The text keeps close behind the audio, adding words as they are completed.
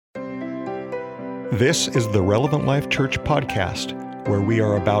This is the Relevant Life Church podcast, where we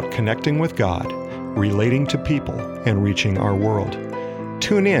are about connecting with God, relating to people, and reaching our world.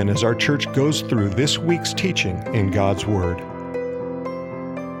 Tune in as our church goes through this week's teaching in God's Word.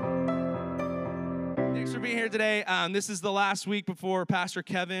 Thanks for being here today. This is the last week before Pastor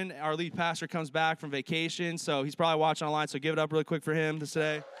Kevin, our lead pastor, comes back from vacation, so he's probably watching online, so give it up really quick for him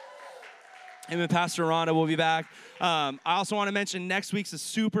today. Him and Pastor Rhonda will be back. I also want to mention next week's a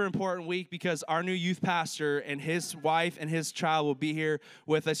super important week because our new youth pastor and his wife and his child will be here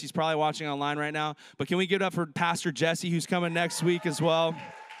with us. He's probably watching online right now. But can we give it up for Pastor Jesse, who's coming next week as well?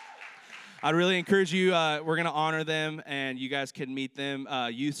 I'd really encourage you, we're going to honor them, and you guys can meet them.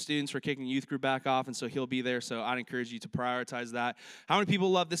 Youth students, we're kicking youth group back off, and so he'll be there. So I'd encourage you to prioritize that. How many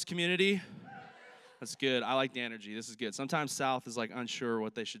people love this community? That's good. I like the energy. This is good. Sometimes South is like unsure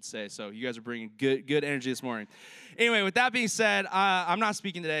what they should say, so you guys are bringing good energy this morning. Anyway, with that being said, I'm not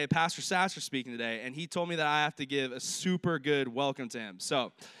speaking today. Pastor Sasser's speaking today, and he told me that I have to give a super good welcome to him.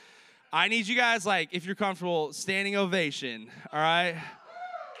 So I need you guys, like, if you're comfortable, standing ovation, all right?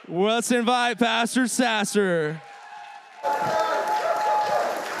 Well, let's invite Pastor Sasser.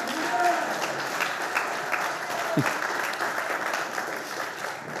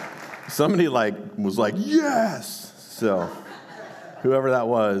 Somebody was like, yes! So whoever that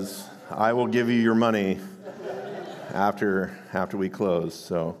was, I will give you your money after we close.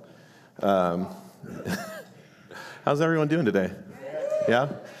 So how's everyone doing today?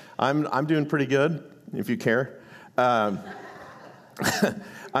 Yeah? I'm doing pretty good, if you care.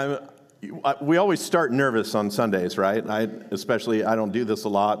 We always start nervous on Sundays, right? I don't do this a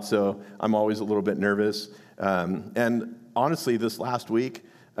lot, so I'm always a little bit nervous. And honestly, this last week,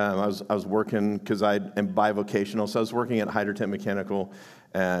 I was working because I am bivocational, so I was working at Hydertent Mechanical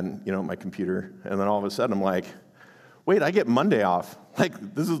and, my computer, and then all of a sudden I'm like, wait, I get Monday off.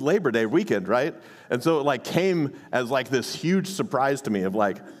 Like, this is Labor Day weekend, right? And so it came as this huge surprise to me of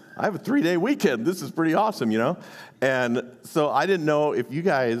I have a 3-day weekend. This is pretty awesome, And so I didn't know if you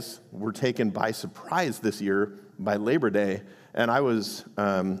guys were taken by surprise this year by Labor Day, and I was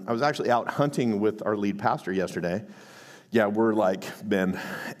actually out hunting with our lead pastor yesterday. Yeah, we're men,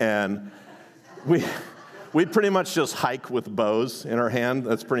 and we pretty much just hike with bows in our hand.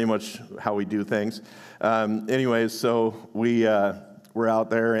 That's pretty much how we do things. Anyways, so we were out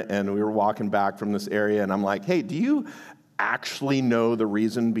there, and we were walking back from this area, and I'm like, hey, do you actually know the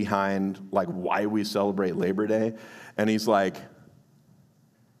reason behind why we celebrate Labor Day? And he's like,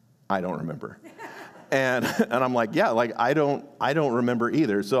 I don't remember. and I'm like, yeah, I don't remember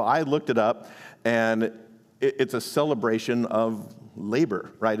either. So I looked it up, and it's a celebration of labor,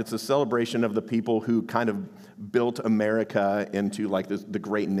 right? It's a celebration of the people who kind of built America into the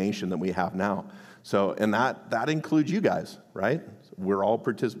great nation that we have now. So, and that includes you guys, right? We're all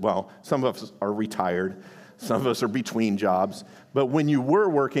some of us are retired, some of us are between jobs, but when you were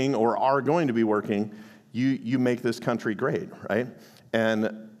working or are going to be working, you make this country great, right?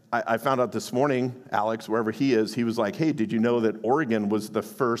 And I found out this morning, Alex, wherever he is, he was like, hey, did you know that Oregon was the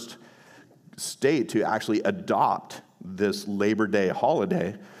first state to actually adopt this Labor Day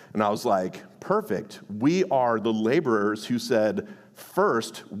holiday? And I was like, perfect. We are the laborers who said,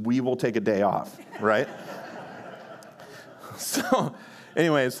 first, we will take a day off, right? So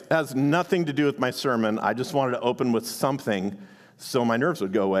anyways, it has nothing to do with my sermon. I just wanted to open with something so my nerves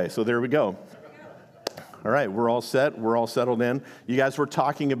would go away. So there we go. All right, we're all set. We're all settled in. You guys were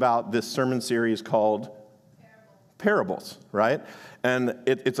talking about this sermon series called Parables, right? And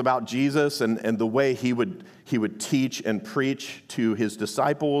it's about Jesus and the way he would teach and preach to his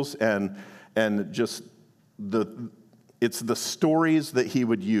disciples, and just it's the stories that he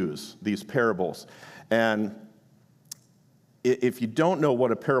would use, these parables. And if you don't know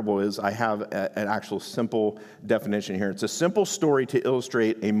what a parable is, I have an actual simple definition here. It's a simple story to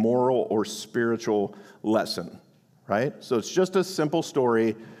illustrate a moral or spiritual lesson, right? So it's just a simple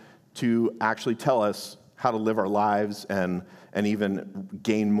story to actually tell us how to live our lives and even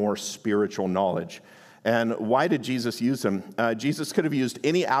gain more spiritual knowledge. And why did Jesus use them? Jesus could have used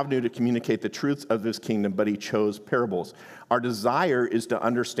any avenue to communicate the truths of his kingdom, but he chose parables. Our desire is to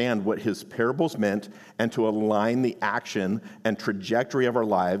understand what his parables meant and to align the action and trajectory of our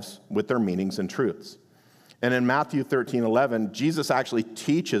lives with their meanings and truths. And in Matthew 13:11, Jesus actually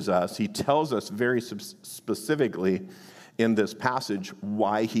teaches us, he tells us very specifically in this passage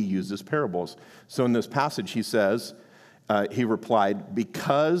why he uses parables. So in this passage, he says, he replied,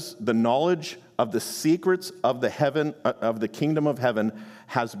 because the knowledge of the secrets of the kingdom of heaven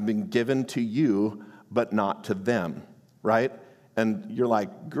has been given to you, but not to them, right? And you're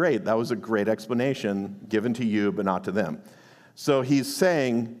like, great, that was a great explanation, given to you, but not to them. So he's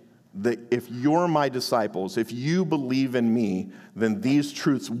saying that if you're my disciples, if you believe in me, then these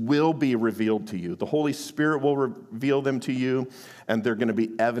truths will be revealed to you. The Holy Spirit will reveal them to you, and they're going to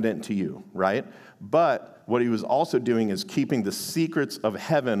be evident to you, right? But what he was also doing is keeping the secrets of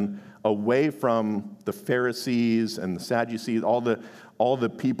heaven away from the Pharisees and the Sadducees, all the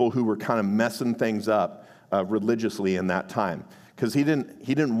people who were kind of messing things up religiously in that time, because he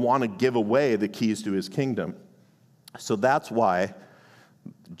didn't want to give away the keys to his kingdom. So that's why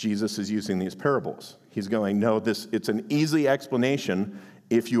Jesus is using these parables. He's going, no, it's an easy explanation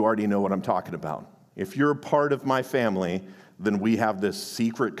if you already know what I'm talking about. If you're a part of my family, then we have this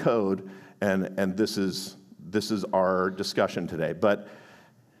secret code, and this is our discussion today. But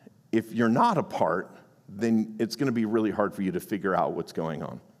if you're not a part, then it's going to be really hard for you to figure out what's going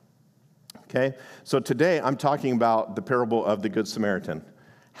on. Okay? So today I'm talking about the parable of the Good Samaritan.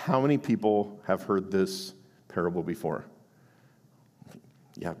 How many people have heard this parable before?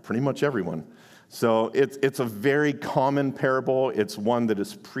 Yeah, pretty much everyone. So it's a very common parable. It's one that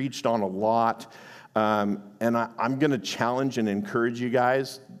is preached on a lot. And I'm going to challenge and encourage you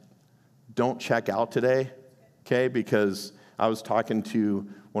guys, don't check out today, okay? Because I was talking to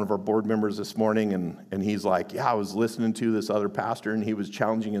one of our board members this morning, and he's like, yeah, I was listening to this other pastor, and he was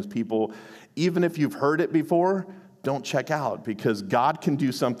challenging his people. Even if you've heard it before, don't check out, because God can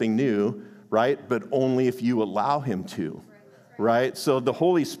do something new, right? But only if you allow him to. Right? So the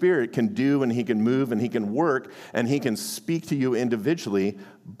Holy Spirit can do, and he can move, and he can work, and he can speak to you individually,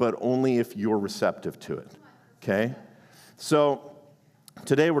 but only if you're receptive to it. Okay? So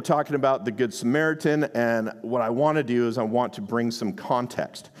today we're talking about the Good Samaritan, and what I want to do is I want to bring some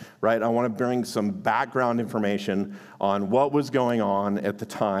context, right? I want to bring some background information on what was going on at the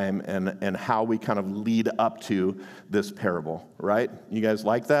time and how we kind of lead up to this parable, right? You guys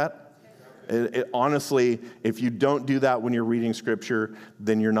like that? Honestly, if you don't do that when you're reading Scripture,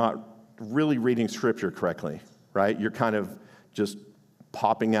 then you're not really reading Scripture correctly, right? You're kind of just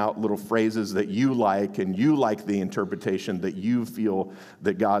popping out little phrases that you like, and you like the interpretation that you feel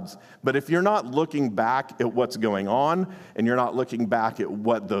that God's... But if you're not looking back at what's going on, and you're not looking back at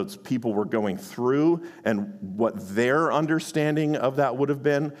what those people were going through and what their understanding of that would have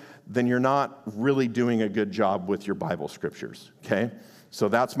been, then you're not really doing a good job with your Bible Scriptures, okay? So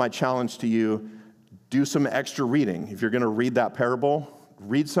that's my challenge to you. Do some extra reading. If you're going to read that parable,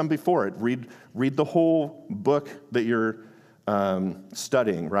 read some before it. Read the whole book that you're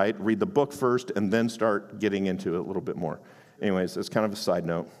studying, right? Read the book first and then start getting into it a little bit more. Anyways, it's kind of a side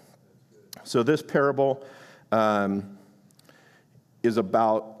note. So this parable is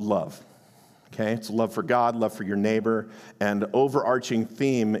about love, okay? It's love for God, love for your neighbor, and the overarching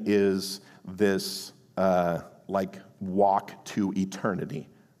theme is this walk to eternity,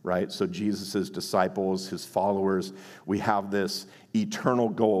 right? So Jesus' disciples, his followers, we have this eternal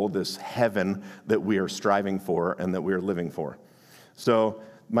goal, this heaven that we are striving for and that we are living for. So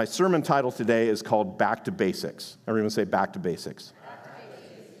my sermon title today is called Back to Basics. Everyone say Back to Basics. Back to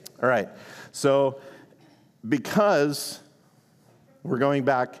Basics. All right. So because we're going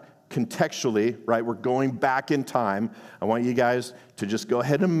back contextually, right? We're going back in time. I want you guys to just go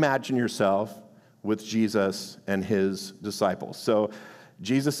ahead and imagine yourself with Jesus and his disciples. So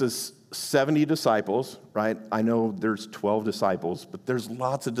Jesus' 70 disciples, right? I know there's 12 disciples, but there's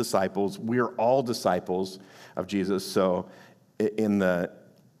lots of disciples. We're all disciples of Jesus. So in the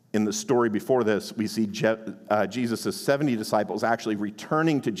story before this, we see Jesus' 70 disciples actually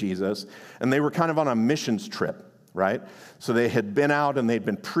returning to Jesus, and they were kind of on a missions trip, right? So they had been out and they'd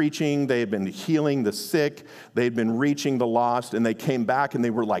been preaching, they had been healing the sick, they'd been reaching the lost, and they came back and they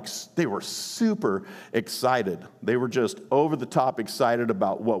were super excited. They were just over the top excited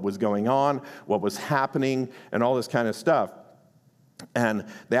about what was going on, what was happening, and all this kind of stuff. And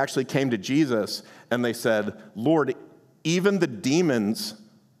they actually came to Jesus and they said, Lord, even the demons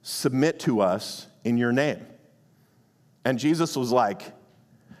submit to us in your name. And Jesus was like,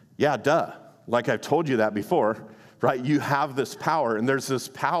 yeah, duh. Like I've told you that before, right? You have this power, and there's this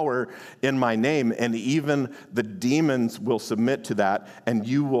power in my name, and even the demons will submit to that, and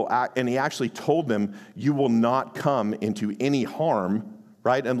you will act. And he actually told them, you will not come into any harm,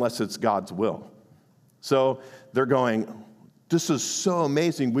 right? Unless it's God's will. So they're going, this is so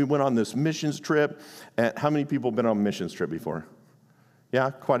amazing. We went on this missions trip. And how many people have been on a missions trip before? Yeah,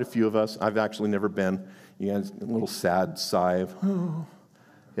 quite a few of us. I've actually never been. You guys, a little sad sigh of, oh.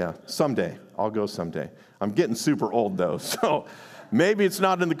 Yeah, someday. I'll go someday. I'm getting super old, though, so maybe it's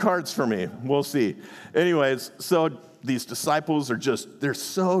not in the cards for me. We'll see. Anyways, so these disciples are they're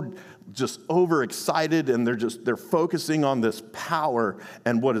so overexcited, and they're focusing on this power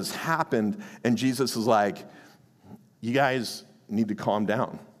and what has happened, and Jesus is like, you guys need to calm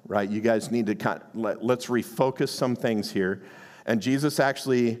down, right? You guys need to let's refocus some things here. And Jesus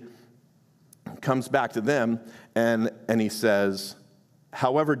actually comes back to them and he says,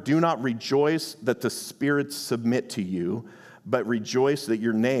 however, do not rejoice that the spirits submit to you, but rejoice that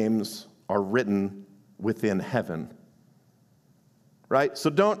your names are written within heaven. Right? So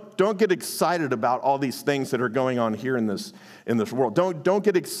don't get excited about all these things that are going on here in this world. Don't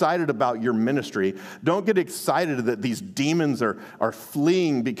get excited about your ministry. Don't get excited that these demons are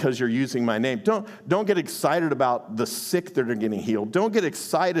fleeing because you're using my name. Don't get excited about the sick that are getting healed. Don't get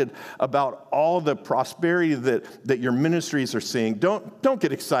excited about all the prosperity that your ministries are seeing. Don't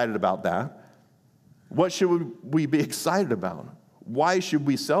get excited about that. What should we be excited about? Why should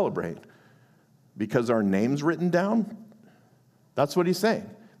we celebrate? Because our name's written down? That's what he's saying.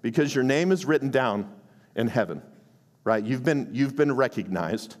 Because your name is written down in heaven, right? You've been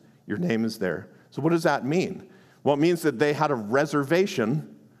recognized. Your name is there. So what does that mean? Well, it means that they had a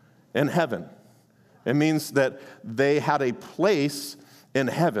reservation in heaven. It means that they had a place in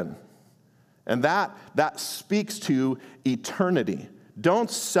heaven. And that speaks to eternity.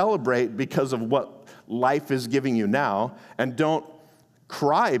 Don't celebrate because of what life is giving you now, and don't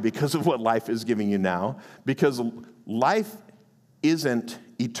cry because of what life is giving you now, because life isn't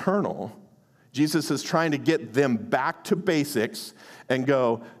eternal. Jesus is trying to get them back to basics and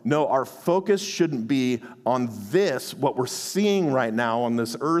go, no, our focus shouldn't be on this, what we're seeing right now on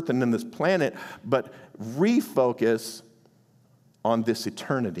this earth and in this planet, but refocus on this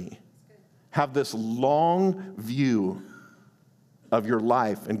eternity. Have this long view of your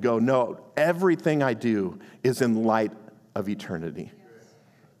life and go, no, everything I do is in light of eternity.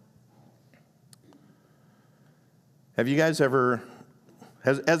 Have you guys ever,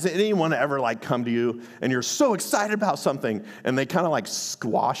 has anyone ever like come to you and you're so excited about something and they kind of like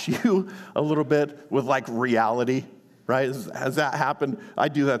squash you a little bit with like reality, right? Has that happened? I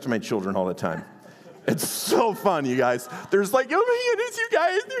do that to my children all the time. It's so fun, you guys. There's like, oh man, it's you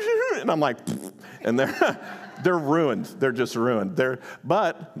guys. And I'm like, and they're ruined. They're just ruined.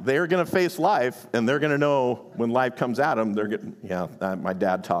 But they're going to face life, and they're going to know when life comes at them. My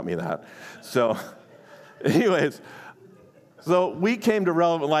dad taught me that. So anyways, so we came to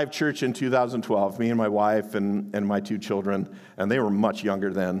Relevant Life Church in 2012, me and my wife and my two children, and they were much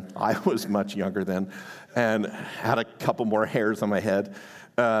younger then. I was much younger then and had a couple more hairs on my head.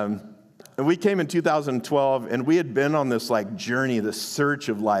 And we came in 2012, and we had been on this like journey, this search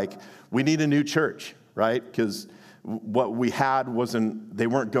of like, we need a new church, right? Because what we had they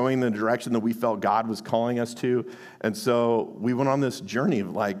weren't going in the direction that we felt God was calling us to. And so we went on this journey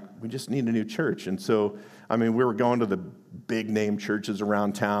of like, we just need a new church. And so, I mean, we were going to the big name churches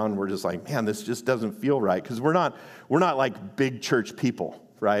around town. We're just like, man, this just doesn't feel right. Because we're not like big church people,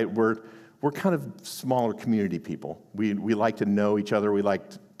 right? We're kind of smaller community people. We like to know each other. We like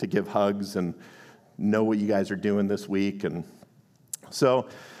to give hugs and know what you guys are doing this week. And so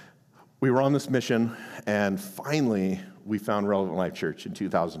we were on this mission, and finally we found Relevant Life Church in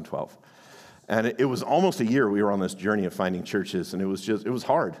 2012. And it was almost a year we were on this journey of finding churches, and it was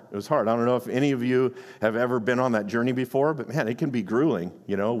hard. It was hard. I don't know if any of you have ever been on that journey before, but man, it can be grueling.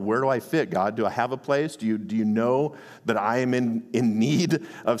 You know, where do I fit, God? Do I have a place? Do you know that I am in need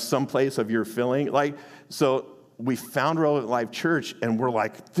of some place of your filling? Like, so we found Relevant Life Church, and we're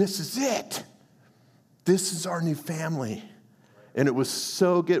like, this is it. This is our new family. And it was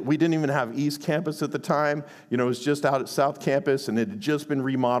so good. We didn't even have East Campus at the time. You know, it was just out at South Campus, and it had just been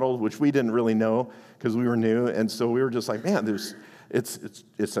remodeled, which we didn't really know because we were new. And so we were just like, man,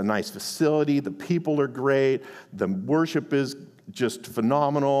 it's a nice facility. The people are great. The worship is just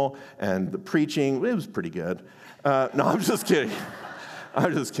phenomenal, and the preaching, it was pretty good. No, I'm just kidding.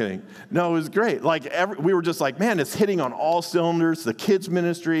 I'm just kidding. No, it was great. Like we were just like, man, it's hitting on all cylinders. The kids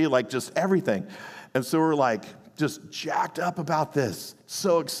ministry, like just everything. And so we're like, just jacked up about this,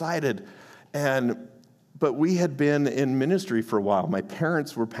 so excited. But we had been in ministry for a while. My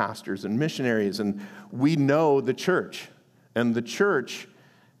parents were pastors and missionaries, and we know the church. And the church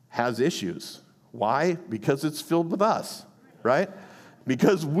has issues. Why? Because it's filled with us, right?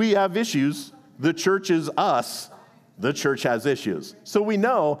 Because we have issues. The church is us. The church has issues. So we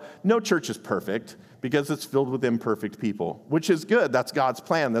know no church is perfect because it's filled with imperfect people, which is good. That's God's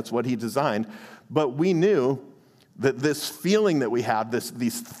plan. That's what he designed. But we knew that this feeling that we had,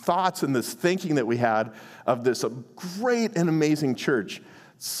 these thoughts and this thinking that we had of this great and amazing church,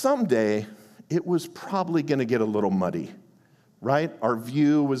 someday it was probably going to get a little muddy, right? Our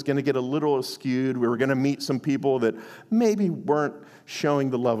view was going to get a little askewed. We were going to meet some people that maybe weren't showing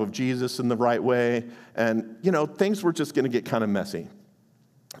the love of Jesus in the right way. And, you know, things were just going to get kind of messy.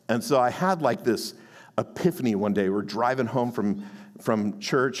 And so I had like this epiphany one day. We're driving home from from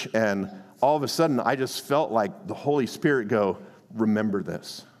church, and all of a sudden I just felt like the Holy Spirit go, remember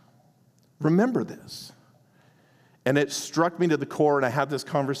this. Remember this. And it struck me to the core, and I had this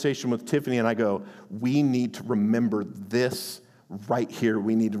conversation with Tiffany, and I go, we need to remember this right here.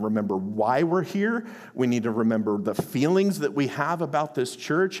 We need to remember why we're here. We need to remember the feelings that we have about this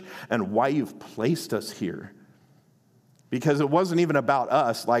church and why you've placed us here. Because it wasn't even about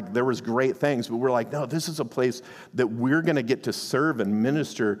us, like there was great things, but we're like, no, this is a place that we're going to get to serve and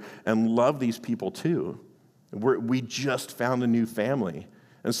minister and love these people too. We just found a new family.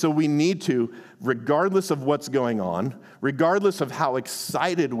 And so we need to, regardless of what's going on, regardless of how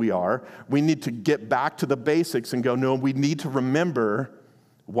excited we are, we need to get back to the basics and go, no, we need to remember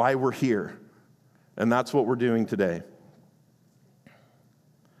why we're here. And that's what we're doing today.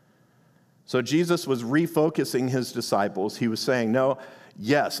 So Jesus was refocusing his disciples. He was saying, no,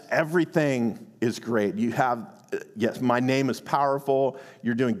 yes, everything is great. Yes, my name is powerful.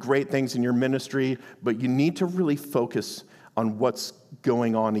 You're doing great things in your ministry, but you need to really focus on what's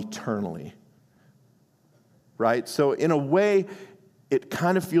going on eternally, right? So in a way, it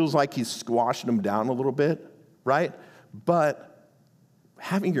kind of feels like he's squashing them down a little bit, right? But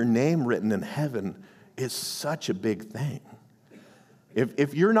having your name written in heaven is such a big thing.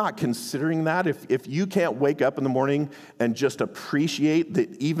 If you're not considering that, if you can't wake up in the morning and just appreciate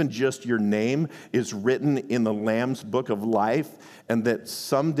that even just your name is written in the Lamb's book of life and that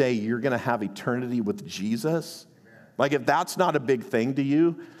someday you're going to have eternity with Jesus, like if that's not a big thing to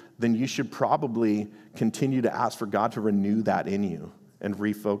you, then you should probably continue to ask for God to renew that in you and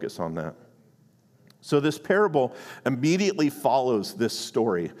refocus on that. So this parable immediately follows this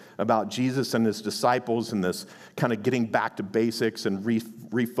story about Jesus and his disciples and this kind of getting back to basics and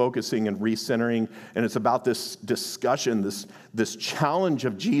refocusing and recentering. And it's about this discussion, this challenge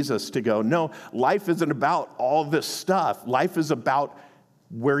of Jesus to go, no, life isn't about all this stuff. Life is about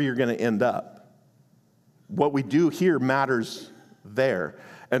where you're going to end up. What we do here matters there.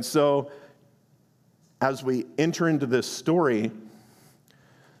 And so as we enter into this story,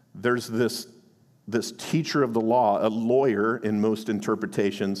 there's this teacher of the law, a lawyer in most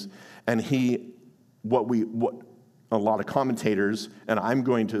interpretations, and what a lot of commentators, and I'm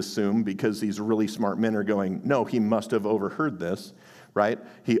going to assume because these really smart men are going, no, he must have overheard this, right?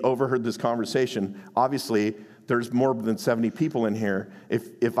 He overheard this conversation. Obviously, there's more than 70 people in here.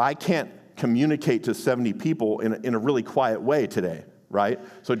 If I can't communicate to 70 people in a really quiet way today, right?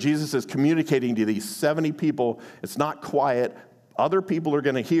 So Jesus is communicating to these 70 people. It's not quiet. Other people are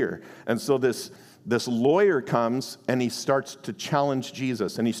going to hear. And so this lawyer comes and he starts to challenge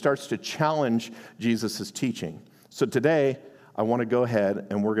Jesus, and he starts to challenge Jesus' teaching. So today, I want to go ahead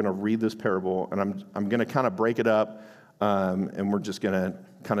and we're going to read this parable, and I'm going to kind of break it up, and we're just going to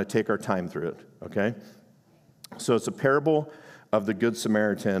kind of take our time through it, okay? So it's a parable of the Good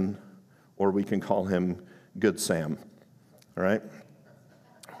Samaritan, or we can call him Good Sam, all right?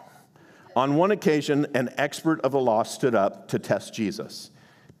 On one occasion, an expert of the law stood up to test Jesus.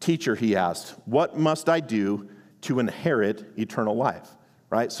 Teacher, he asked, what must I do to inherit eternal life?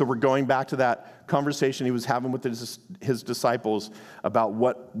 Right? So we're going back to that conversation he was having with his disciples about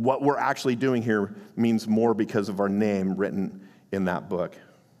what we're actually doing here means more because of our name written in that book.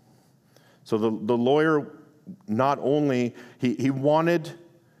 So the lawyer, not only, he wanted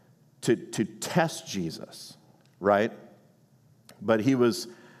to test Jesus, right? But he was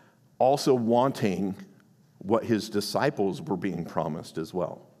also wanting what his disciples were being promised as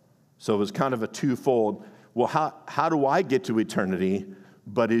well. So it was kind of a twofold, well, how do I get to eternity,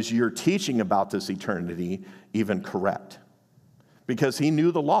 but is your teaching about this eternity even correct? Because he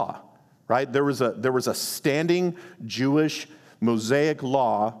knew the law, right? There was a standing Jewish Mosaic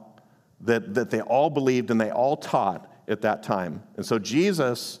law that they all believed and they all taught at that time. And so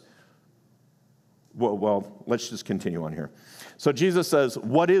Jesus, well, let's just continue on here. So Jesus says,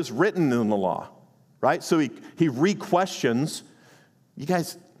 what is written in the law, right? So he re-questions. You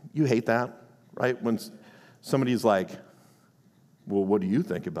guys, you hate that, right? When somebody's like, well, what do you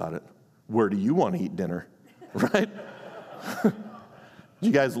think about it? Where do you want to eat dinner, right?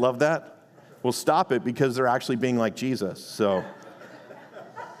 You guys love that? Well, stop it, because they're actually being like Jesus. So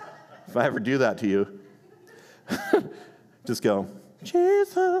if I ever do that to you, just go,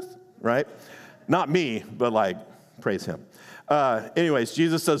 Jesus, right? Not me, but like, praise him. Anyways,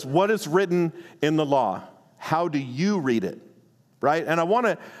 Jesus says, what is written in the law? How do you read it? Right? And I want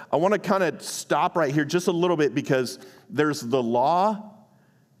to kind of stop right here just a little bit, because there's the law,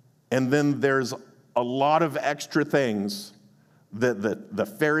 and then there's a lot of extra things that the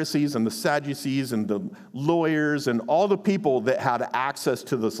Pharisees and the Sadducees and the lawyers and all the people that had access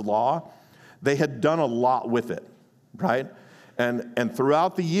to this law, they had done a lot with it, right? And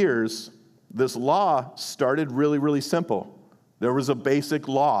throughout the years, this law started really, really simple. There was a basic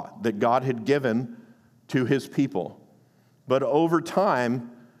law that God had given to his people. But over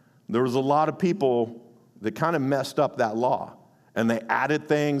time, there was a lot of people that kind of messed up that law. And they added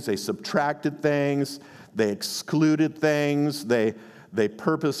things, they subtracted things, they excluded things, they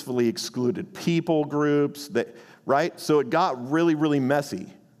purposefully excluded people groups, right? So it got really, really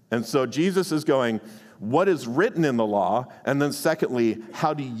messy. And so Jesus is going, what is written in the law? And then secondly,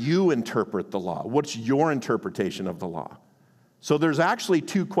 how do you interpret the law? What's your interpretation of the law? So there's actually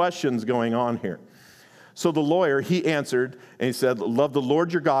two questions going on here. So the lawyer, he answered, and he said, love the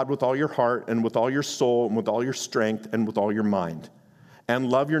Lord your God with all your heart and with all your soul and with all your strength and with all your mind, and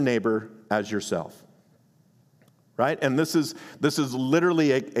love your neighbor as yourself. Right? And this is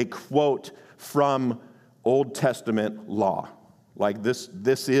literally a quote from Old Testament law. Like this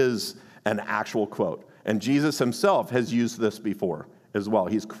is an actual quote. And Jesus himself has used this before as well.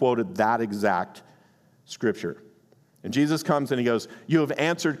 He's quoted that exact scripture. And Jesus comes and he goes, you have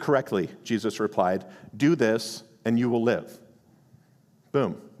answered correctly, Jesus replied. Do this and you will live.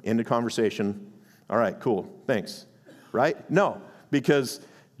 Boom. End of conversation. All right, cool. Thanks. Right? No, because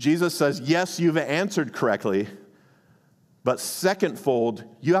Jesus says, yes, you've answered correctly, but secondfold,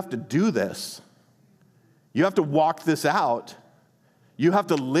 you have to do this. You have to walk this out. You have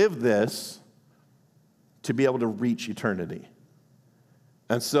to live this to be able to reach eternity.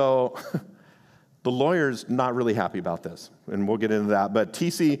 And so the lawyer's not really happy about this, and we'll get into that. But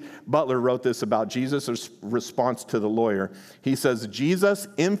T.C. Butler wrote this about Jesus' response to the lawyer. He says, Jesus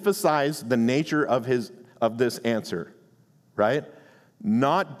emphasized the nature of this answer, right?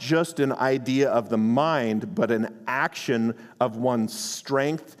 Not just an idea of the mind, but an action of one's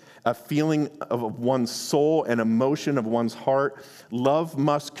strength, a feeling of one's soul, an emotion of one's heart. Love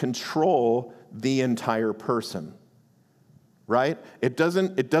must control the entire person. Right? It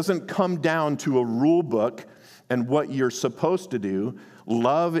doesn't come down to a rule book and what you're supposed to do.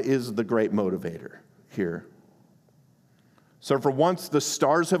 Love is the great motivator here. So for once, the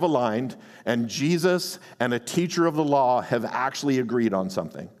stars have aligned, and Jesus and a teacher of the law have actually agreed on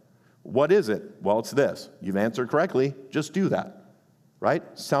something. What is it? Well, it's this. You've answered correctly. Just do that. Right?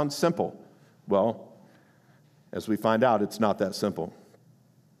 Sounds simple. Well, as we find out, it's not that simple.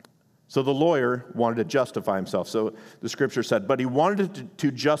 So the lawyer wanted to justify himself. So the scripture said, but he wanted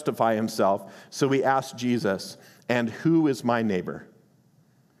to justify himself, so he asked Jesus, and who is my neighbor?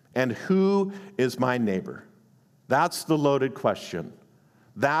 And who is my neighbor? That's the loaded question.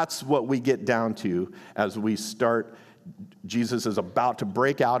 That's what we get down to as we start. Jesus is about to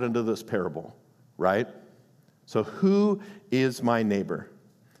break out into this parable, right? So who is my neighbor?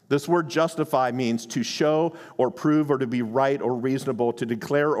 This word justify means to show or prove or to be right or reasonable, to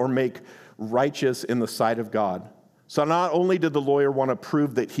declare or make righteous in the sight of God. So not only did the lawyer want to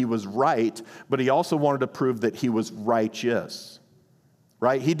prove that he was right, but he also wanted to prove that he was righteous.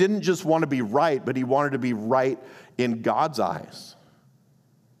 Right? He didn't just want to be right, but he wanted to be right in God's eyes.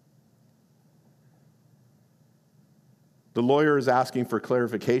 The lawyer is asking for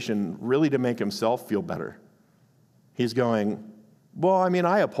clarification, really to make himself feel better. He's going, well, I mean,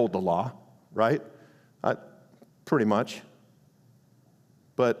 I uphold the law, right? Pretty much.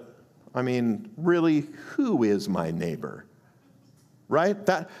 But, I mean, really, who is my neighbor? Right?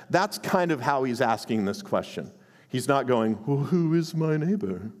 That's kind of how he's asking this question. He's not going, well, who is my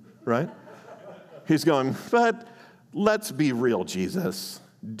neighbor? Right? He's going, but let's be real, Jesus.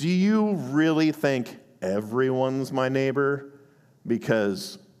 Do you really think everyone's my neighbor?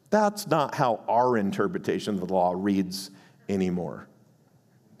 Because that's not how our interpretation of the law reads anymore.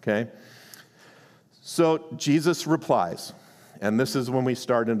 Okay? So Jesus replies, and this is when we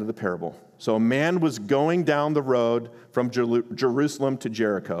start into the parable. So a man was going down the road from Jerusalem to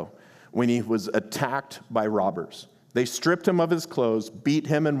Jericho when he was attacked by robbers. They stripped him of his clothes, beat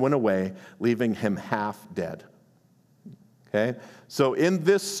him, and went away, leaving him half dead. Okay? So in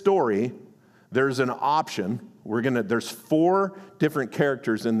this story, there's an option. There's 4 different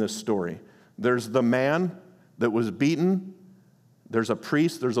characters in this story. There's the man that was beaten, there's a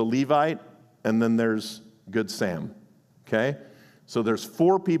priest, there's a Levite, and then there's Good Sam. Okay? So there's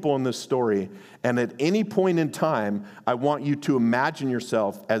 4 people in this story, and at any point in time, I want you to imagine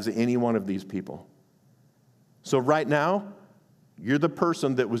yourself as any one of these people. So right now, you're the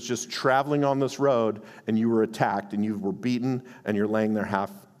person that was just traveling on this road, and you were attacked, and you were beaten, and you're laying there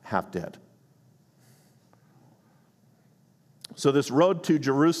half dead. So this road to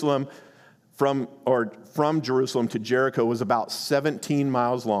Jerusalem, from Jerusalem to Jericho, was about 17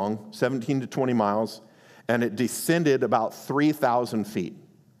 miles long, 17 to 20 miles, and it descended about 3,000 feet,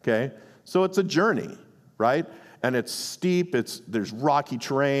 okay? So it's a journey, right? and it's steep, there's rocky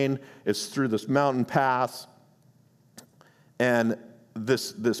terrain, it's through this mountain pass, and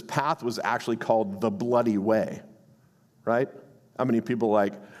this path was actually called the Bloody Way, right? How many people are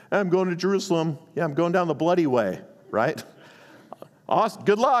like, I'm going to Jerusalem, yeah, I'm going down the Bloody Way, right? Awesome,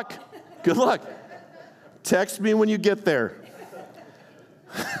 good luck, good luck. Text me when you get there.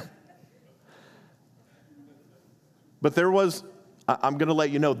 But I'm going to let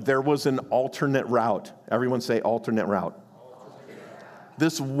you know, there was an alternate route. Everyone say alternate route.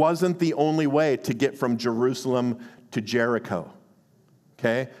 This wasn't the only way to get from Jerusalem to Jericho.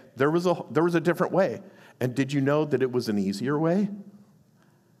 Okay? There was a different way. And did you know that it was an easier way?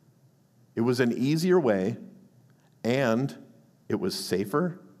 It was an easier way, and it was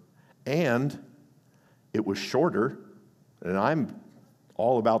safer, and it was shorter. And I'm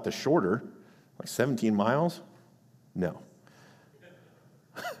all about the shorter, like 17 miles. No.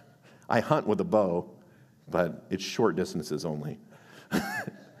 I hunt with a bow, but it's short distances only.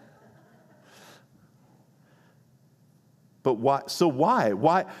 But why? So why?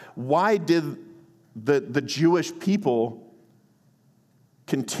 Why did the Jewish people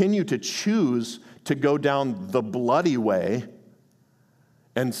continue to choose to go down the bloody way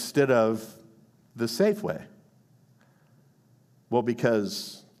instead of the safe way? Well,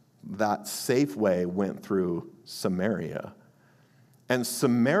 because that safe way went through Samaria. And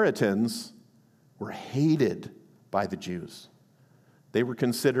Samaritans were hated by the Jews. They were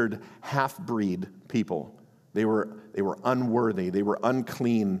considered half-breed people. They were unworthy. They were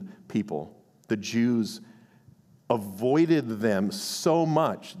unclean people. The Jews avoided them so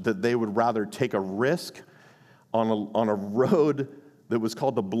much that they would rather take a risk on a road that was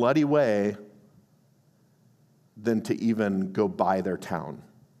called the Bloody Way than to even go by their town.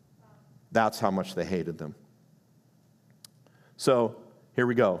 That's how much they hated them. So here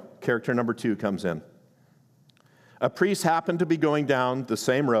we go. Character number 2 comes in. A priest happened to be going down the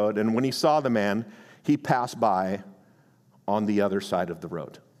same road, and when he saw the man, he passed by on the other side of the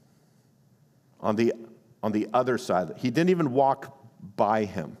road. On the other side. He didn't even walk by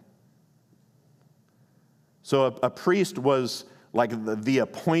him. So a priest was like the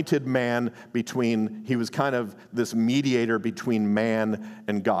appointed man he was kind of this mediator between man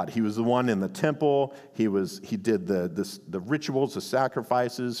and God. He was the one in the temple. He did the rituals, the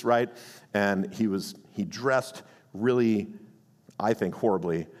sacrifices, right? And he dressed really, I think,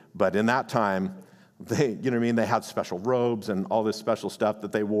 horribly. But in that time, they had special robes and all this special stuff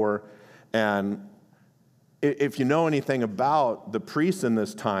that they wore. And if you know anything about the priests in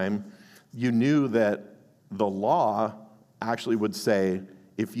this time, you knew that the law actually would say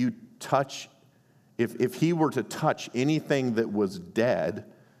if he were to touch anything that was dead,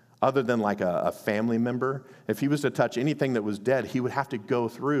 other than like a family member, if he was to touch anything that was dead, he would have to go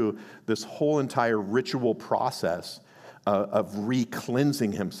through this whole entire ritual process of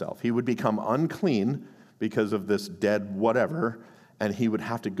re-cleansing himself. He would become unclean because of this dead whatever, and he would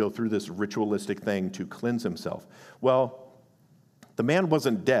have to go through this ritualistic thing to cleanse himself. Well, the man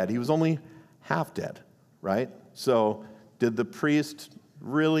wasn't dead. He was only half dead, right? So did the priest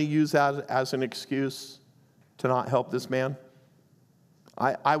really use that as an excuse to not help this man?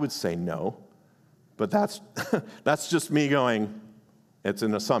 I would say no, but that's just me going, it's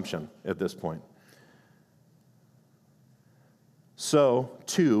an assumption at this point. So,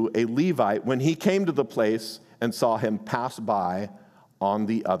 2, a Levite, when he came to the place and saw him pass by on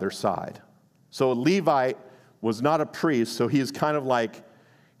the other side. So a Levite was not a priest, so he's kind of like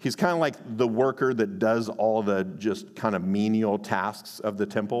the worker that does all the just kind of menial tasks of the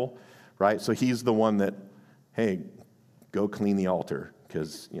temple, right? So he's the one that, hey, go clean the altar,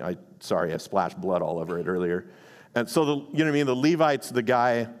 because I splashed blood all over it earlier. And so the Levite's the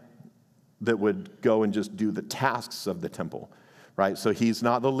guy that would go and just do the tasks of the temple, right? So he's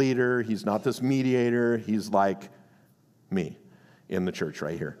not the leader, he's not this mediator, he's like me in the church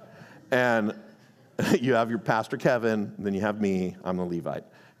right here. And you have your Pastor Kevin, then you have me, I'm the Levite.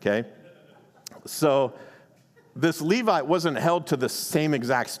 Okay? So this Levite wasn't held to the same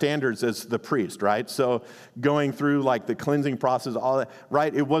exact standards as the priest, right? So going through like the cleansing process, all that,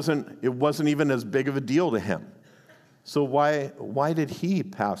 right? It wasn't even as big of a deal to him. So why did he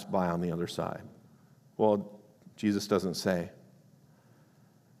pass by on the other side? Well, Jesus doesn't say.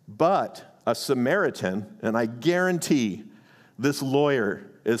 But a Samaritan, and I guarantee this lawyer,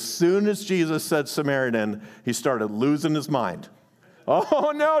 as soon as Jesus said Samaritan, he started losing his mind.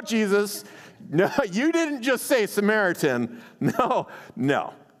 Oh, no, Jesus. No, you didn't just say Samaritan.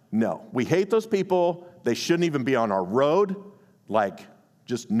 No. We hate those people. They shouldn't even be on our road.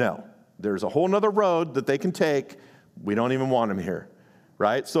 Just no. There's a whole nother road that they can take. We don't even want them here,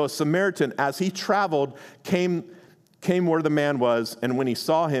 right? So a Samaritan, as he traveled, came where the man was, and when he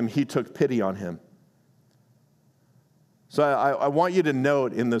saw him, he took pity on him. So I want you to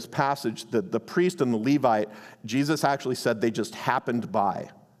note in this passage that the priest and the Levite, Jesus actually said they just happened by,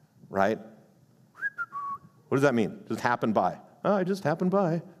 right? What does that mean? Just happened by. Oh, I just happened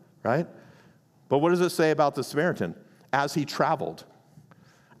by, right? But what does it say about the Samaritan? As he traveled.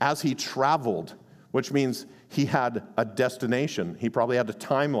 As he traveled, which means he had a destination. He probably had a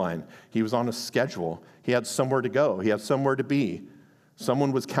timeline. He was on a schedule. He had somewhere to go. He had somewhere to be.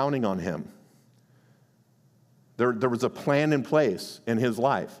 Someone was counting on him. There was a plan in place in his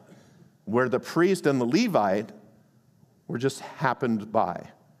life where the priest and the Levite were just happened by.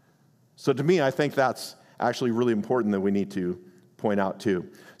 So to me, I think that's actually really important that we need to point out too.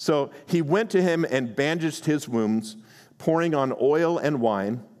 So he went to him and bandaged his wounds, pouring on oil and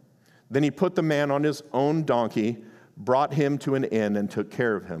wine. Then he put the man on his own donkey, brought him to an inn, and took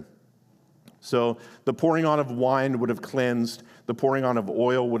care of him. So the pouring on of wine would have cleansed. The pouring on of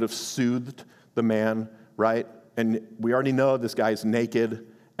oil would have soothed the man, right? And we already know this guy's naked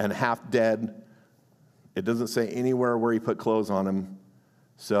and half dead. It doesn't say anywhere where he put clothes on him.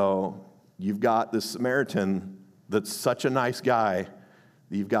 So you've got this Samaritan that's such a nice guy.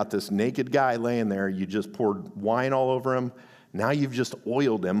 You've got this naked guy laying there. You just poured wine all over him. Now you've just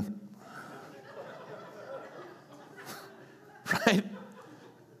oiled him. Right?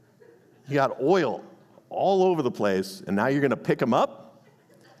 You got oil all over the place, and now you're going to pick him up?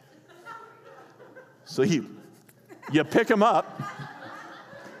 So you pick him up,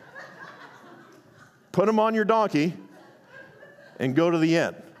 put him on your donkey, and go to the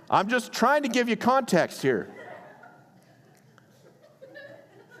inn. I'm just trying to give you context here.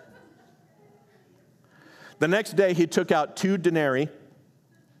 The next day, he took out 2 denarii,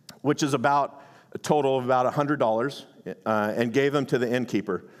 which is about a total of about $100, and gave them to the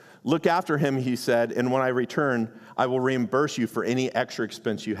innkeeper. Look after him, he said, and when I return, I will reimburse you for any extra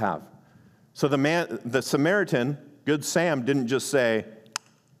expense you have. So the Samaritan, Good Sam, didn't just say,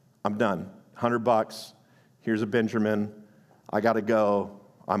 I'm done, $100, here's a Benjamin, I got to go,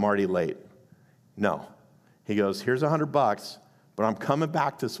 I'm already late. No. He goes, here's $100, but I'm coming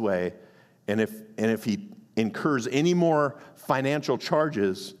back this way, and if he incurs any more financial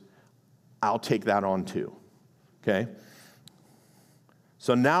charges, I'll take that on too. Okay?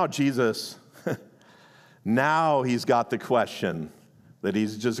 So now Jesus, now he's got the question that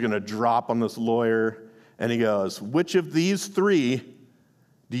he's just going to drop on this lawyer, and he goes, which of these 3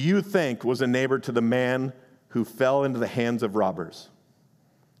 do you think was a neighbor to the man who fell into the hands of robbers?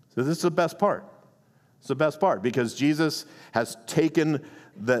 So this is the best part. It's the best part because Jesus has taken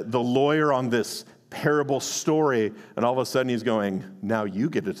the lawyer on this parable story, and all of a sudden he's going, now you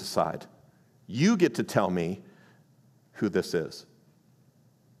get to decide. You get to tell me who this is.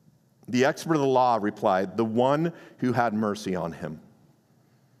 The expert of the law replied, the one who had mercy on him.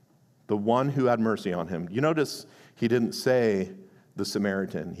 The one who had mercy on him. You notice he didn't say the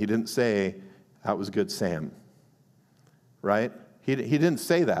Samaritan. He didn't say that was Good Sam. Right? He didn't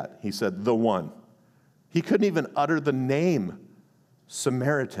say that. He said the one. He couldn't even utter the name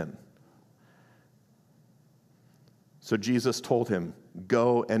Samaritan. So Jesus told him,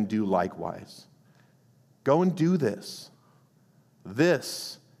 go and do likewise. Go and do this.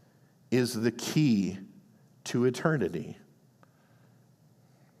 This is the key to eternity.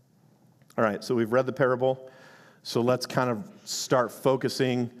 All right, so we've read the parable. So let's kind of start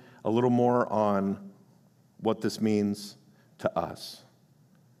focusing a little more on what this means to us.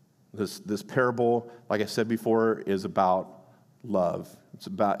 This parable, like I said before, is about love. It's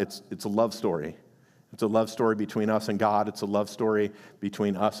a love story. It's a love story between us and God. It's a love story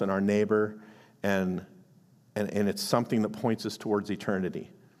between us and our neighbor, and it's something that points us towards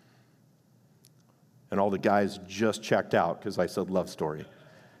eternity. And all the guys just checked out because I said love story,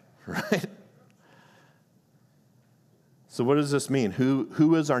 right? So what does this mean?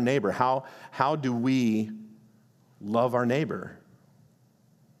 Who is our neighbor? How do we love our neighbor?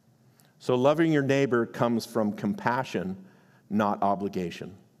 So loving your neighbor comes from compassion, not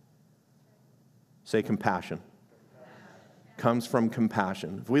obligation. Say compassion. Comes from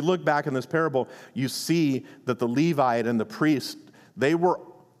compassion. If we look back in this parable, you see that the Levite and the priest, they were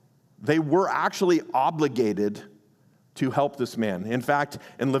actually obligated to help this man. In fact,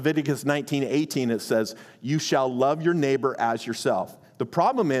 in Leviticus 19:18, it says, you shall love your neighbor as yourself. The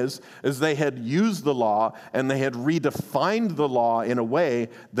problem is they had used the law and they had redefined the law in a way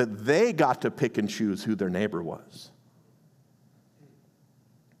that they got to pick and choose who their neighbor was.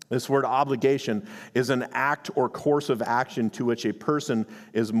 This word obligation is an act or course of action to which a person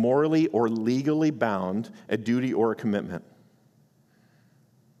is morally or legally bound, a duty or a commitment.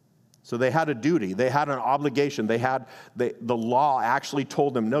 So they had a duty. They had an obligation. The law actually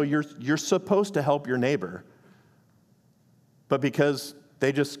told them, no, you're supposed to help your neighbor. But because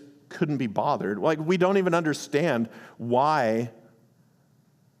they just couldn't be bothered, like we don't even understand why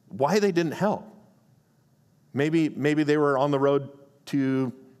they didn't help. Maybe they were on the road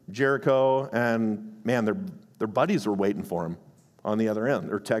to Jericho and, man, their buddies were waiting for them on the other end.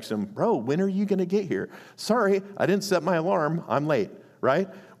 Or text them, bro, when are you going to get here? Sorry, I didn't set my alarm. I'm late, right?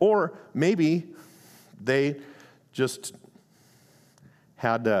 Or maybe they just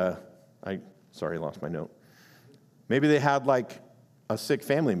had, I lost my note. Maybe they had like a sick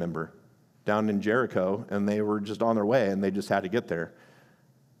family member down in Jericho and they were just on their way and they just had to get there.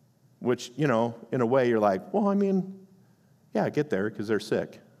 Which, in a way you're like, well, I mean, yeah, get there because they're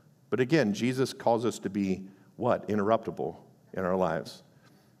sick. But again, Jesus calls us to be what? Interruptible in our lives.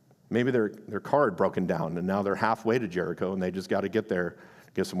 Maybe their car had broken down and now they're halfway to Jericho and they just got to get there,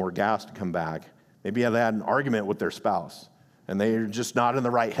 get some more gas to come back. Maybe they had an argument with their spouse and they're just not in the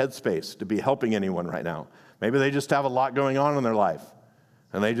right headspace to be helping anyone right now. Maybe they just have a lot going on in their life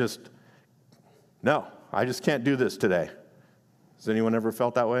and they just, no, I just can't do this today. Has anyone ever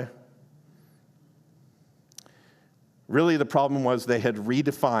felt that way? Really, the problem was they had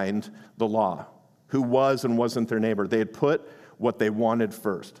redefined the law, who was and wasn't their neighbor. They had put what they wanted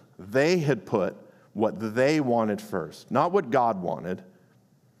first. They had put what they wanted first, not what God wanted.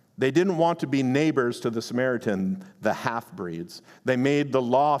 They didn't want to be neighbors to the Samaritan, the half-breeds. They made the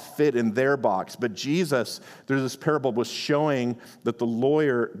law fit in their box. But Jesus, through this parable, was showing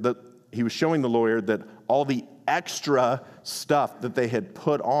that he was showing the lawyer that all the extra stuff that they had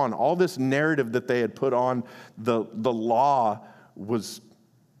put on, all this narrative that they had put on the law was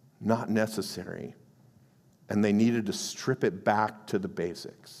not necessary. And they needed to strip it back to the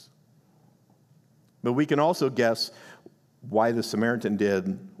basics. But we can also guess why the Samaritan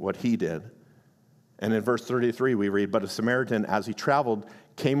did what he did. And in verse 33 we read, but a Samaritan, as he traveled,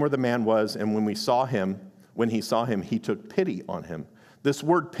 came where the man was, and when he saw him, he took pity on him. This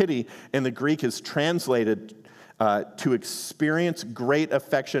word pity in the Greek is translated to experience great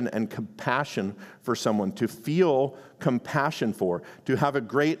affection and compassion for someone, to feel compassion for, to have a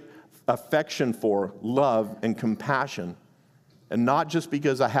great affection for, love and compassion. And not just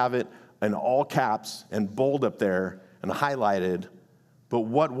because I have it in all caps and bold up there and highlighted, but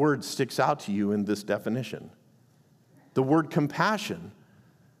what word sticks out to you in this definition? The word compassion.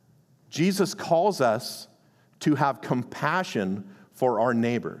 Jesus calls us to have compassion for our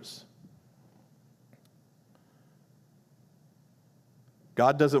neighbors.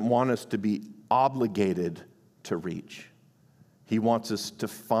 God doesn't want us to be obligated to reach. He wants us to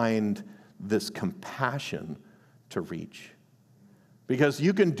find this compassion to reach. Because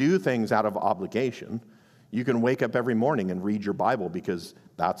you can do things out of obligation. You can wake up every morning and read your Bible because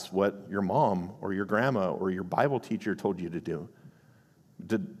that's what your mom or your grandma or your Bible teacher told you to do.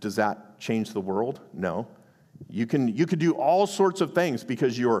 Does that change the world? No. You can do all sorts of things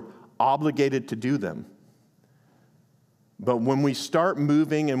because you're obligated to do them. But when we start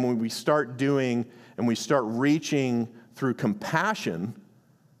moving and when we start doing and we start reaching through compassion,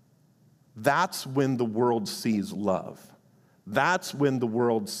 that's when the world sees love. That's when the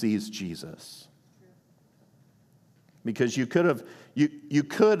world sees Jesus. Because you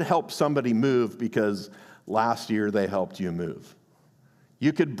could help somebody move because last year they helped you move.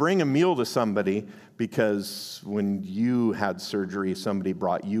 You could bring a meal to somebody because when you had surgery, somebody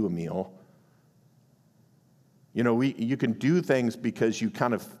brought you a meal. You can do things because you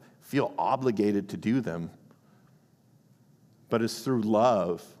kind of feel obligated to do them. But it's through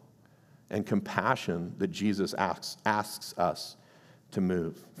love and compassion that Jesus asks us to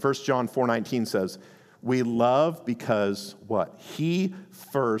move. 1 John 4:19 says, we love because what? He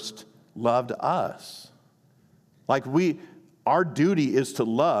first loved us. Our duty is to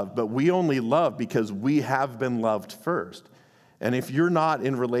love, but we only love because we have been loved first. And if you're not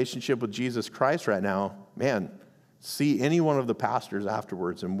in relationship with Jesus Christ right now, man, see any one of the pastors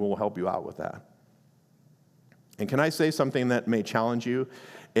afterwards and we'll help you out with that. And can I say something that may challenge you?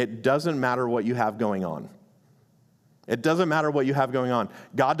 It doesn't matter what you have going on. It doesn't matter what you have going on.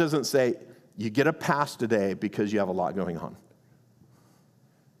 God doesn't say, you get a pass today because you have a lot going on.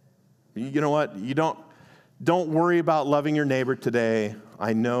 You know what? You don't worry about loving your neighbor today.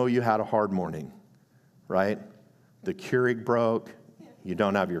 I know you had a hard morning, right? The Keurig broke. You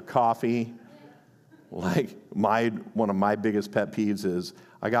don't have your coffee. Like one of my biggest pet peeves is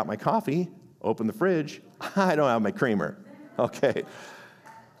I got my coffee, open the fridge, I don't have my creamer. Okay.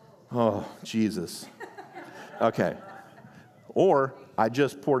 Oh, Jesus. Okay. Or I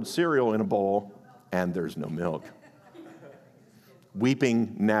just poured cereal in a bowl and there's no milk.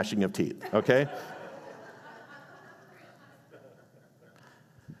 weeping, gnashing of teeth, okay?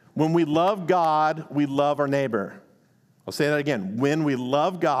 When we love God, we love our neighbor. I'll say that again. When we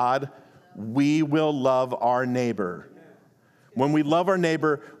love God, we will love our neighbor. When we love our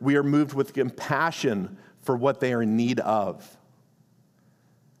neighbor, we are moved with compassion for what they are in need of.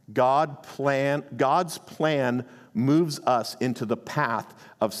 God's plan moves us into the path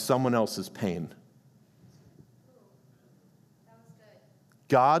of someone else's pain.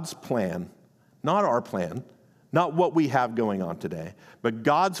 God's plan, not our plan, not what we have going on today, but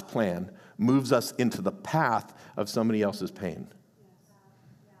God's plan moves us into the path of somebody else's pain.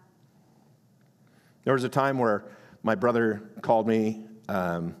 There was a time where my brother called me.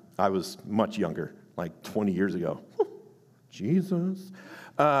 I was much younger, like 20 years ago. Jesus.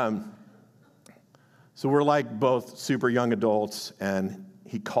 So we're like both super young adults, and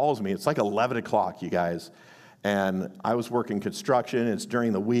he calls me. It's like 11 o'clock, you guys. And I was working construction. It's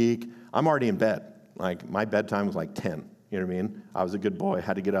during the week. I'm already in bed. Like, my bedtime was like 10. You know what I mean? I was a good boy.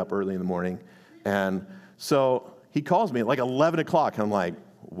 Had to get up early in the morning. And so he calls me at like 11 o'clock. I'm like,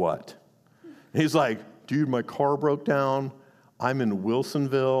 what? He's like, dude, my car broke down. I'm in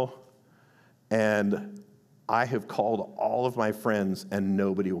Wilsonville, and I have called all of my friends, and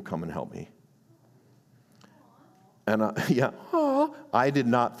nobody will come and help me. And I did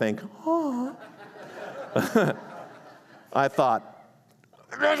not think, I thought,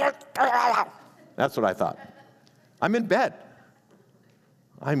 that's what I thought. I'm in bed.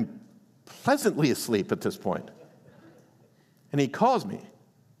 I'm pleasantly asleep at this point. And he calls me,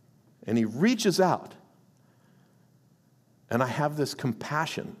 and he reaches out, and I have this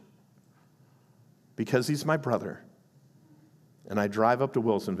compassion because he's my brother. And I drive up to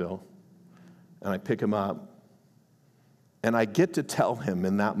Wilsonville, and I pick him up, and I get to tell him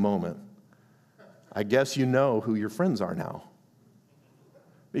in that moment, I guess you know who your friends are now.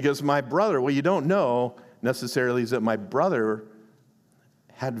 Because my brother, what you don't know necessarily is that my brother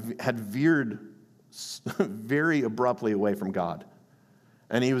had veered very abruptly away from God.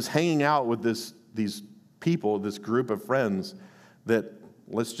 And he was hanging out with these people, this group of friends that,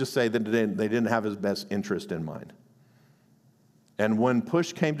 let's just say that they didn't have his best interest in mind. And when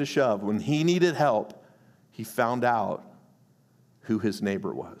push came to shove, when he needed help, he found out who his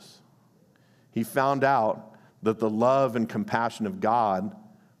neighbor was. He found out that the love and compassion of God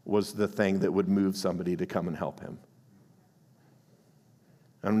was the thing that would move somebody to come and help him.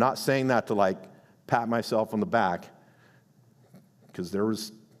 I'm not saying that to like pat myself on the back,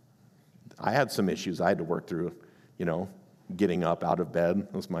 because I had some issues I had to work through, getting up out of bed.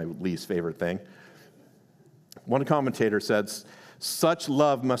 That was my least favorite thing. One commentator said, such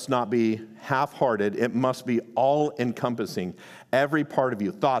love must not be half-hearted. It must be all-encompassing. Every part of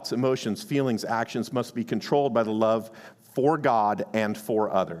you, thoughts, emotions, feelings, actions must be controlled by the love for God and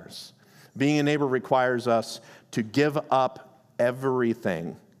for others. Being a neighbor requires us to give up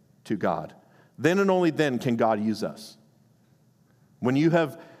everything to God. Then and only then can God use us. When you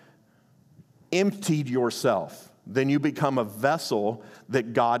have emptied yourself, then you become a vessel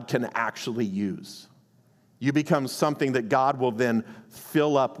that God can actually use. You become something that God will then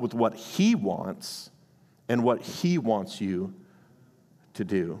fill up with what He wants and what He wants you to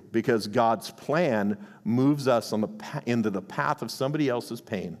do. Because God's plan moves us into the path of somebody else's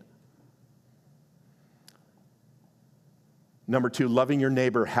pain. Number 2, loving your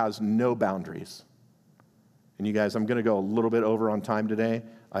neighbor has no boundaries. And you guys, I'm going to go a little bit over on time today.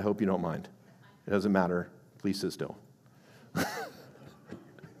 I hope you don't mind. It doesn't matter. Please sit still.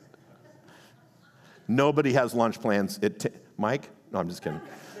 Nobody has lunch plans. Mike? No, I'm just kidding.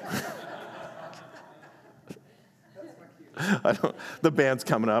 The band's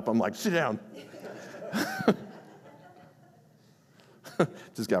coming up. I'm like, sit down.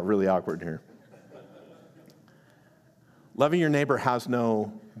 Just got really awkward here. Loving your neighbor has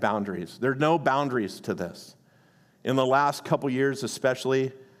no boundaries. There are no boundaries to this. In the last couple years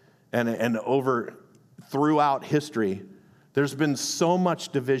especially, and over throughout history, there's been so much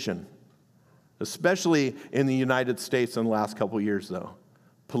division, especially in the United States in the last couple years, though.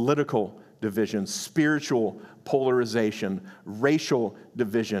 Political division, spiritual polarization, racial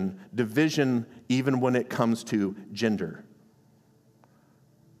division, division even when it comes to gender.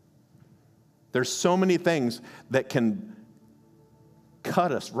 There's so many things that can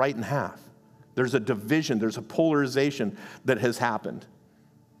cut us right in half. There's a division, there's a polarization that has happened.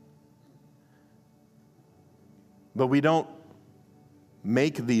 But we don't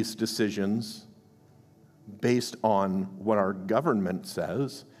make these decisions based on what our government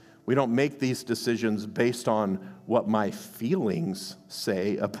says. We don't make these decisions based on what my feelings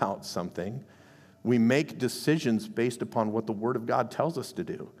say about something. We make decisions based upon what the Word of God tells us to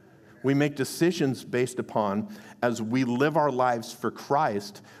do. We make decisions based upon, as we live our lives for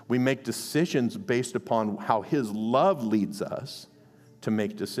Christ, we make decisions based upon how His love leads us to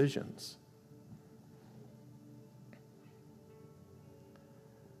make decisions.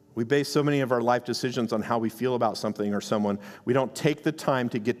 We base so many of our life decisions on how we feel about something or someone. We don't take the time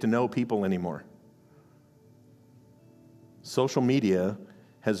to get to know people anymore. Social media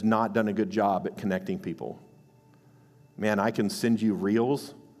has not done a good job at connecting people. Man, I can send you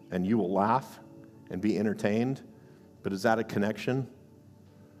reels and you will laugh and be entertained, but is that a connection?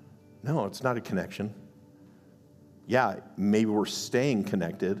 No, it's not a connection. Yeah, maybe we're staying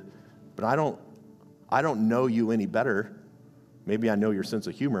connected, but I don't know you any better. Maybe I know your sense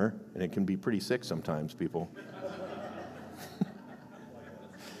of humor, and it can be pretty sick sometimes, people.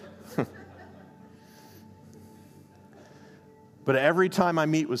 But every time I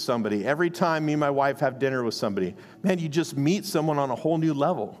meet with somebody, every time me and my wife have dinner with somebody, man, you just meet someone on a whole new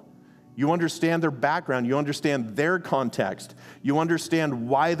level. You understand their background. You understand their context. You understand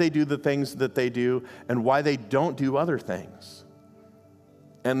why they do the things that they do and why they don't do other things.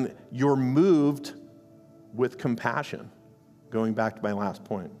 And you're moved with compassion, going back to my last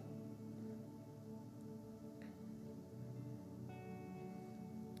point.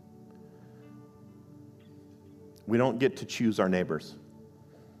 We don't get to choose our neighbors.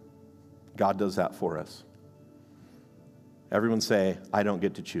 God does that for us. Everyone say, I don't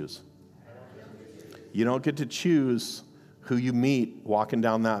get to choose. You don't get to choose who you meet walking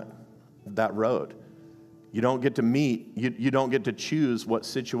down that road. You don't get to meet, you don't get to choose what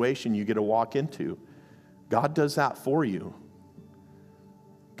situation you get to walk into. God does that for you.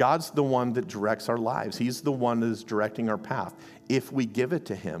 God's the one that directs our lives. He's the one that is directing our path. If we give it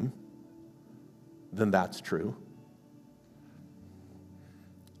to Him, then that's true.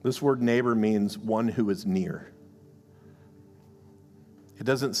 This word neighbor means one who is near. It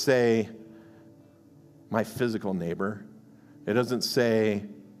doesn't say my physical neighbor. It doesn't say,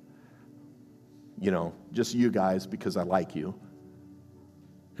 just you guys because I like you.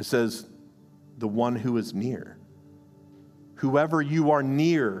 It says the one who is near. Whoever you are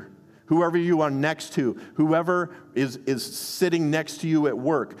near, whoever you are next to, whoever is sitting next to you at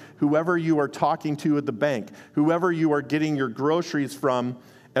work, whoever you are talking to at the bank, whoever you are getting your groceries from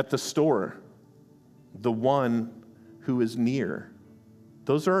at the store, the one who is near.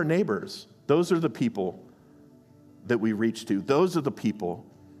 Those are our neighbors. Those are the people that we reach to. Those are the people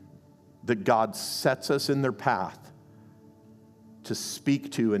that God sets us in their path to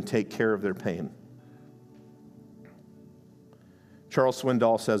speak to and take care of their pain. Charles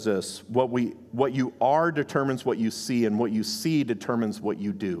Swindoll says this, what you are determines what you see, and what you see determines what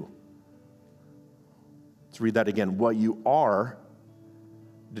you do. Let's read that again. What you are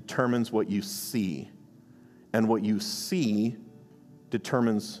determines what you see, and what you see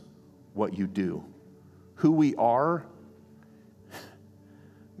determines what you do. Who we are,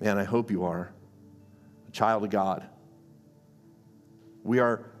 man, I hope you are a child of God. We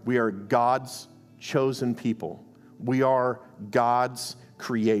are God's chosen people. We are God's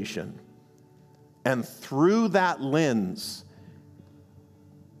creation. And through that lens,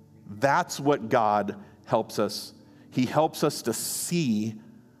 that's what God helps us. He helps us to see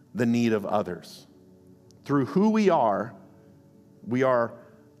the need of others. Through who we are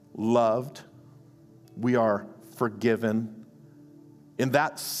loved, we are forgiven. In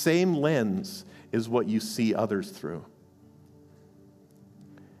that same lens is what you see others through.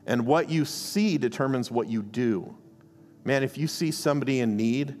 And what you see determines what you do. Man, if you see somebody in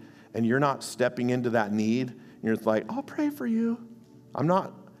need and you're not stepping into that need, and you're like, I'll pray for you. I'm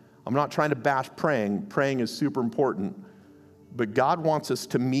not trying to bash praying. Praying is super important. But God wants us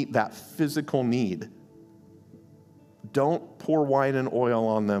to meet that physical need. Don't pour wine and oil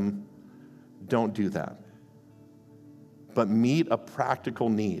on them. Don't do that. But meet a practical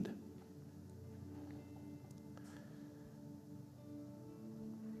need.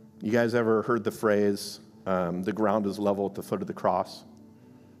 You guys ever heard the phrase, the ground is level at the foot of the cross?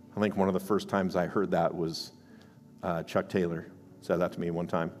 I think one of the first times I heard that was Chuck Taylor said that to me one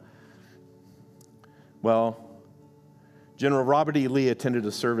time. Well, General Robert E. Lee attended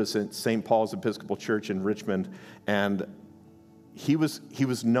a service at St. Paul's Episcopal Church in Richmond, and he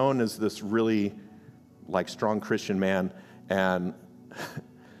was known as this really strong Christian man, and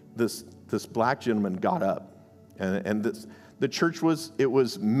this black gentleman got up, and the church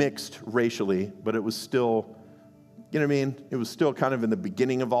was mixed racially, but it was still, it was still kind of in the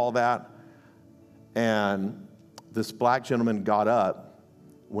beginning of all that, and this black gentleman got up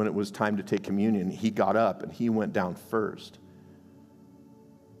when it was time to take communion. He got up and he went down first.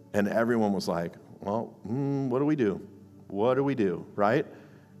 And everyone was like, well, what do we do? What do we do, right?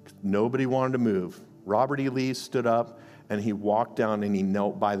 Nobody wanted to move. Robert E. Lee stood up and he walked down and he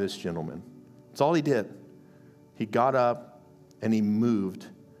knelt by this gentleman. That's all he did. He got up and he moved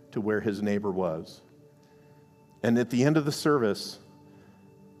to where his neighbor was. And at the end of the service,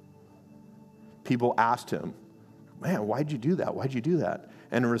 people asked him, man, why'd you do that? Why'd you do that?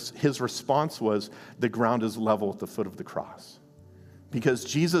 And his response was, the ground is level at the foot of the cross. Because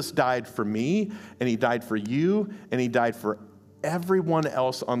Jesus died for me, and he died for you, and he died for everyone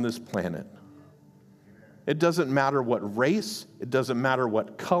else on this planet. It doesn't matter what race, it doesn't matter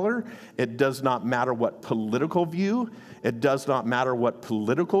what color, it does not matter what political view, it does not matter what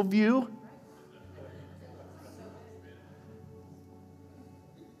political view.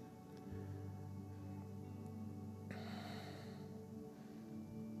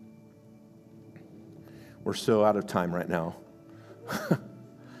 We're so out of time right now.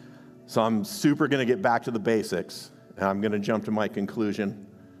 So I'm super going to get back to the basics, and I'm going to jump to my conclusion.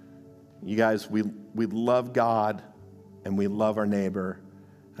 You guys, we love God, and we love our neighbor,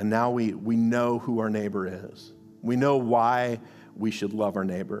 and now we know who our neighbor is. We know why we should love our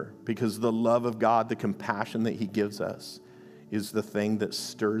neighbor, because the love of God, the compassion that he gives us, is the thing that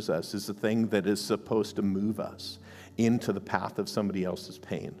stirs us, is the thing that is supposed to move us into the path of somebody else's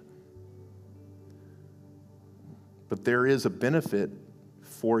pain. But there is a benefit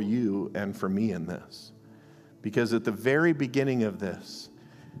for you and for me in this. Because at the very beginning of this,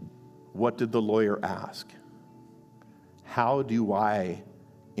 what did the lawyer ask? How do I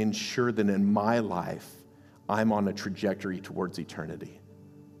ensure that in my life I'm on a trajectory towards eternity?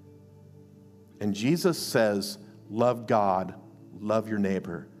 And Jesus says, love God, love your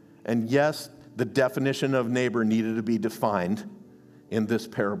neighbor. And yes, the definition of neighbor needed to be defined in this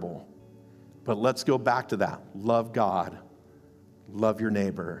parable. But let's go back to that. Love God, love your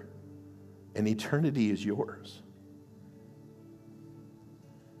neighbor, and eternity is yours.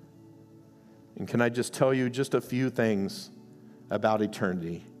 And can I just tell you just a few things about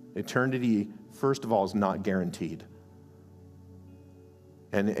eternity? Eternity, first of all, is not guaranteed.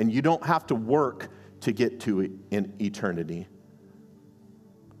 And you don't have to work to get to in eternity.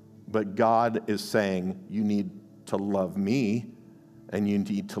 But God is saying you need to love me, and you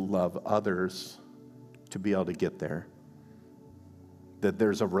need to love others to be able to get there. That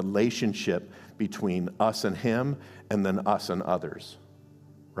there's a relationship between us and him, and then us and others,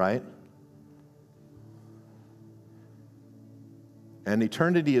 right? And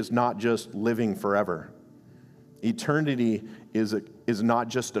eternity is not just living forever. Eternity is not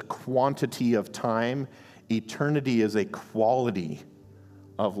just a quantity of time. Eternity is a quality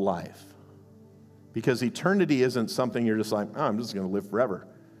of life. Because eternity isn't something you're just like, oh, I'm just going to live forever.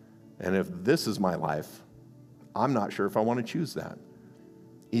 And if this is my life, I'm not sure if I want to choose that.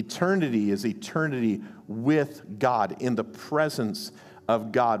 Eternity is eternity with God, in the presence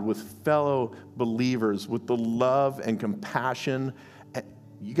of God, with fellow believers, with the love and compassion.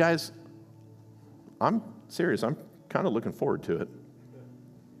 You guys, I'm serious. I'm kind of looking forward to it.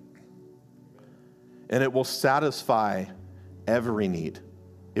 And it will satisfy every need.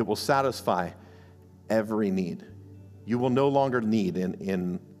 It will satisfy every need. You will no longer need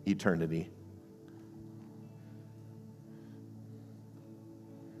in eternity.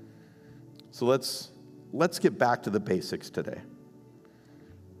 So let's get back to the basics today.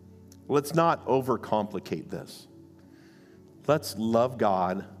 Let's not overcomplicate this. Let's love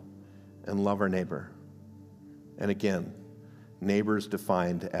God and love our neighbor. And again, neighbor is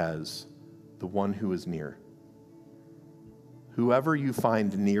defined as the one who is near. Whoever you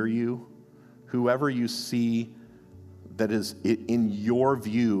find near you, whoever you see that is in your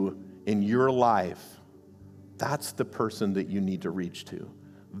view, in your life, that's the person that you need to reach to.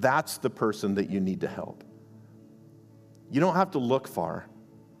 That's the person that you need to help. You don't have to look far.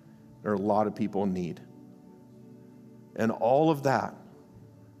 There are a lot of people in need. And all of that,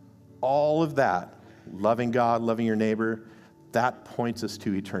 loving God, loving your neighbor, that points us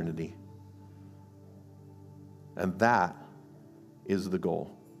to eternity. And that is the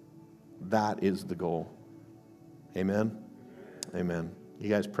goal. That is the goal. Amen? Amen. You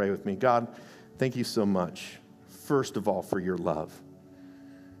guys pray with me. God, thank you so much, first of all, for your love.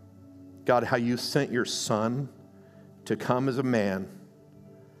 God, how you sent your son to come as a man,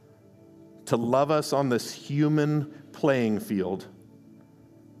 to love us on this human playing field,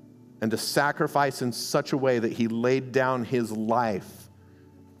 and to sacrifice in such a way that he laid down his life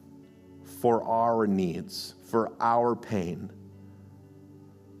for our needs, for our pain.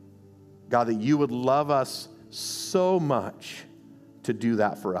 God, that you would love us so much to do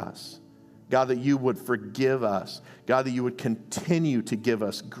that for us. God, that you would forgive us. God, that you would continue to give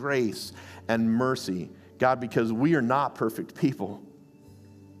us grace and mercy. God, because we are not perfect people.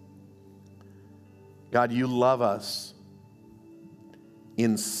 God, you love us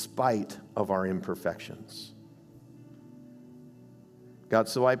in spite of our imperfections. God,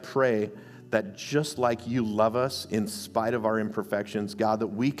 so I pray that just like you love us in spite of our imperfections, God, that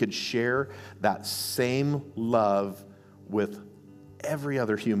we could share that same love with every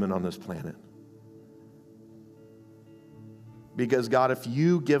other human on this planet. Because God, if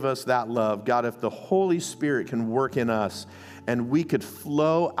you give us that love, God, if the Holy Spirit can work in us and we could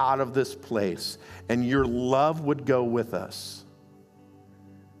flow out of this place and your love would go with us,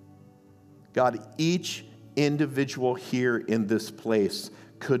 God, each individual here in this place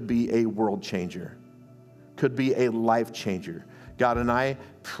could be a world changer, could be a life changer. God, and I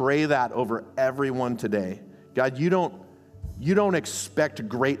pray that over everyone today. God, you don't expect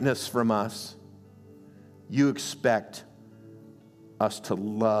greatness from us. You expect us to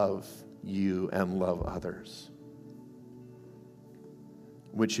love you and love others,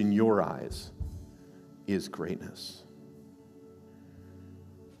 which in your eyes is greatness.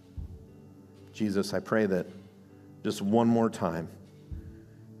 Jesus, I pray that just one more time,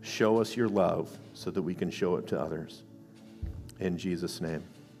 show us your love so that we can show it to others. In Jesus' name.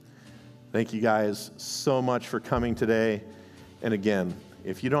 Thank you guys so much for coming today. And again,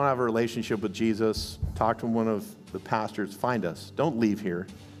 if you don't have a relationship with Jesus, talk to one of the pastors. Find us. Don't leave here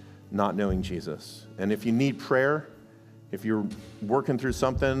not knowing Jesus. And if you need prayer, if you're working through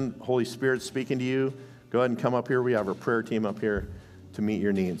something, Holy Spirit's speaking to you, go ahead and come up here. We have our prayer team up here to meet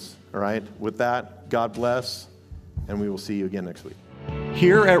your needs. All right? With that, God bless, and we will see you again next week.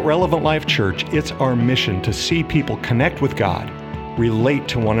 Here at Relevant Life Church, it's our mission to see people connect with God, relate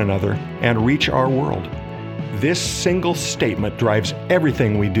to one another, and reach our world. This single statement drives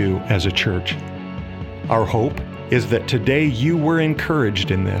everything we do as a church. Our hope is that today you were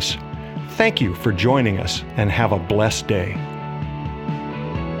encouraged in this. Thank you for joining us, and have a blessed day.